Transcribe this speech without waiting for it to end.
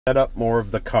Set up more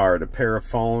of the car. To pair a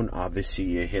phone, obviously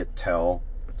you hit tell,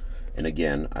 and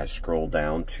again I scroll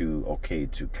down to OK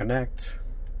to connect.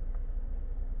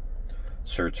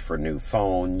 Search for new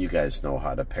phone. You guys know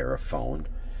how to pair a phone.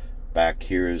 Back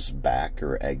here is back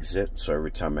or exit, so every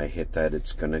time I hit that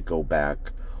it's going to go back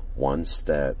one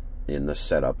step in the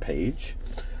setup page.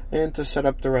 And to set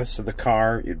up the rest of the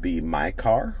car, it'd be my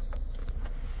car.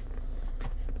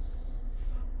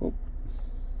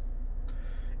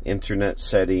 Internet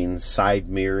settings, side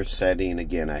mirror setting.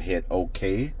 Again, I hit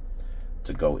OK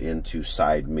to go into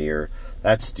side mirror.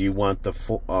 That's, do you want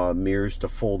the mirrors to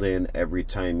fold in every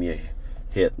time you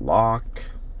hit lock?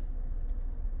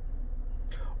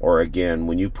 Or again,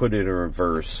 when you put it in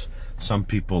reverse, some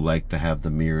people like to have the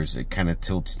mirrors, it kind of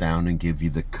tilts down and give you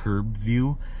the curb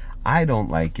view. I don't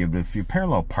like it, but if you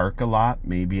parallel park a lot,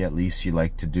 maybe at least you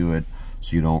like to do it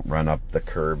so you don't run up the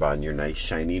curb on your nice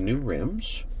shiny new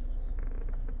rims.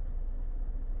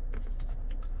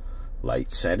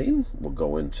 Light setting, we'll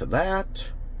go into that.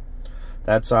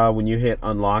 That's when you hit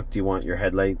unlock, do you want your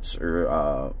headlights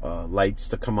or lights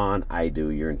to come on? I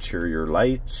do. Your interior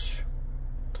lights.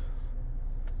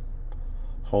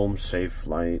 Home safe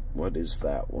light, what is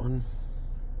that one?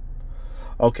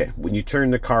 Okay, when you turn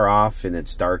the car off and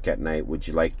it's dark at night, would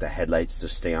you like the headlights to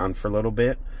stay on for a little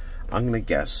bit? I'm going to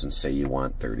guess and say you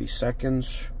want 30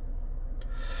 seconds.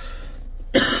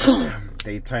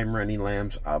 Daytime running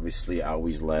lamps, obviously I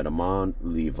always let them on,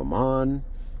 leave them on.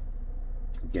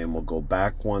 Again, we'll go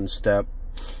back one step.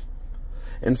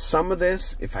 And some of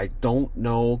this, if I don't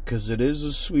know, because it is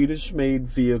a Swedish-made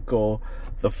vehicle,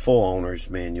 the full owner's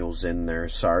manual's in there.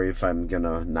 Sorry if I'm going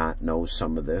to not know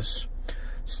some of this.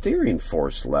 Steering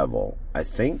force level, I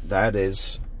think that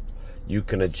is, you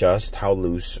can adjust how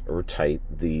loose or tight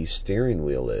the steering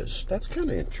wheel is. That's kind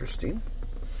of interesting.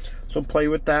 So play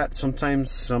with that.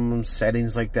 Sometimes some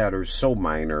settings like that are so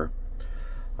minor.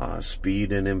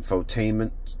 Speed and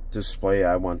infotainment display,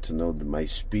 I want to know my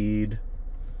speed.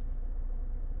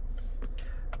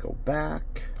 Go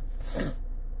back.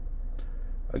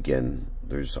 Again,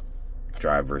 there's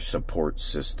driver support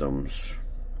systems.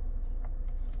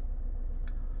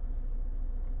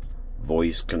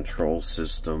 Voice control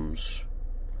systems.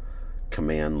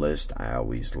 Command list, I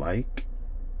always like.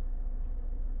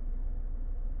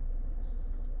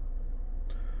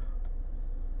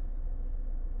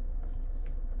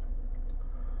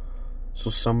 So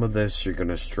some of this you're going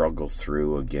to struggle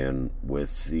through again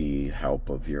with the help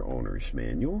of your owner's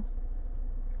manual.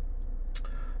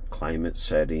 Climate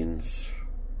settings.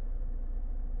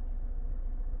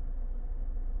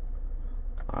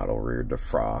 Auto rear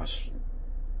defrost.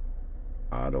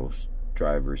 Auto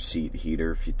driver seat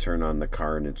heater. If you turn on the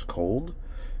car and it's cold,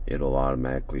 it'll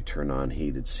automatically turn on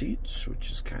heated seats,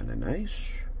 which is kind of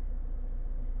nice.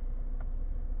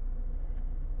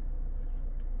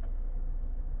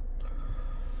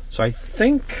 So I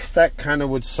think that kind of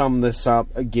would sum this up.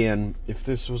 Again, if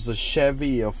this was a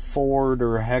Chevy, a Ford,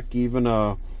 or heck, even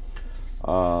a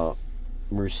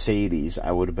Mercedes,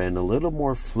 I would have been a little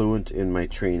more fluent in my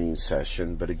training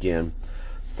session. But again,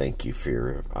 thank you for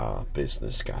your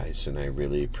business, guys, and I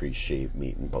really appreciate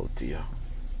meeting both of you.